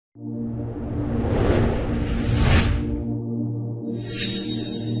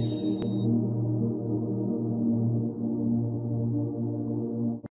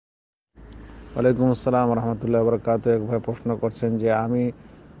ওয়ালাইকুম আসসালাম রহমতুল্লাহ বরকাত। এক ভাই প্রশ্ন করছেন যে আমি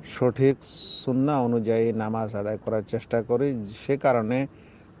সঠিক সুন্নাহ অনুযায়ী নামাজ আদায় করার চেষ্টা করি, সে কারণে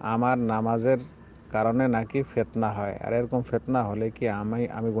আমার নামাজের কারণে নাকি ফিতনা হয়। আর এরকম ফিতনা হলে কি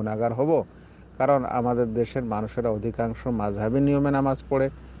আমি গুনাহগার হব? কারণ আমাদের দেশের মানুষেরা অধিকাংশ মাযহাবী নিয়মে নামাজ পড়ে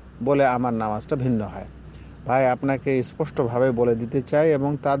বলে আমার নামাজটা ভিন্ন হয়। ভাই, আপনাকে স্পষ্টভাবে বলে দিতে চাই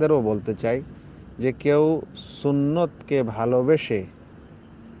এবং তাদেরও বলতে চাই যে কেউ সুন্নতকে ভালোবেসে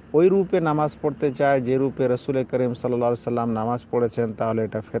ওই রূপে নামাজ পড়তে চায় যে রূপে রসুল করিম সাল্লাল্লাহু আলাইহি সাল্লাম নামাজ পড়েছেন, তাহলে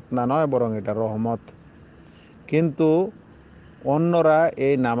এটা ফিতনা নয়, বরং এটা রহমত। কিন্তু অন্যরা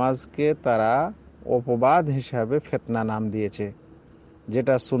এই নামাজকে তারা অপবাদ হিসাবে ফিতনা নাম দিয়েছে।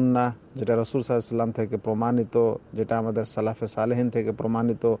 যেটা সুন্নাহ, যেটা রসুল সাল্লাল্লাহু আলাইহি সাল্লাম থেকে প্রমাণিত, যেটা আমাদের সালাফে সালেহিন থেকে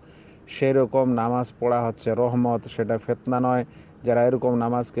প্রমাণিত, সেই রকম নামাজ পড়া হচ্ছে রহমত, সেটা ফিতনা নয়। যারা এরকম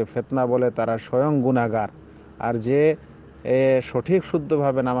নামাজকে ফিতনা বলে তারা স্বয়ং গুনাহগার। আর যে সঠিক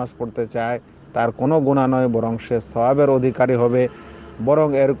শুদ্ধভাবে নামাজ পড়তে চায় তার কোনো গুনাহ নয়, বরং সে সওয়াবের অধিকারী হবে। বরং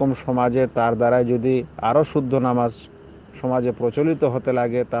এরকম সমাজে তার দ্বারাই যদি আরও শুদ্ধ নামাজ সমাজে প্রচলিত হতে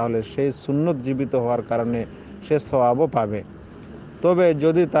লাগে, তাহলে সেই সুন্নত জীবিত হওয়ার কারণে সে সওয়াবও পাবে। তবে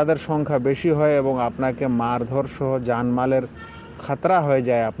যদি তাদের সংখ্যা বেশি হয় এবং আপনাকে মারধর সহ জানমালের খাতরা হয়ে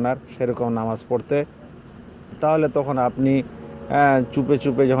যায় আপনার সেরকম নামাজ পড়তে, তাহলে তখন আপনি চুপে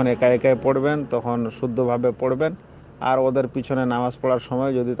চুপে যখন একা একাই পড়বেন তখন শুদ্ধভাবে পড়বেন। আর ওদের পিছনে নামাজ পড়ার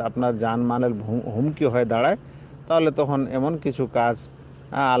সময় যদি আপনার জানমালের হুমকি হয়ে দাঁড়ায়, তাহলে তখন এমন কিছু কাজ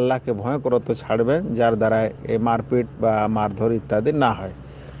আল্লাহকে ভয় করতে ছাড়বেন যার দ্বারা এই মারপিট বা মারধর ইত্যাদি না হয়।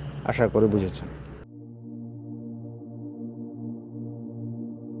 আশা করি বুঝেছেন।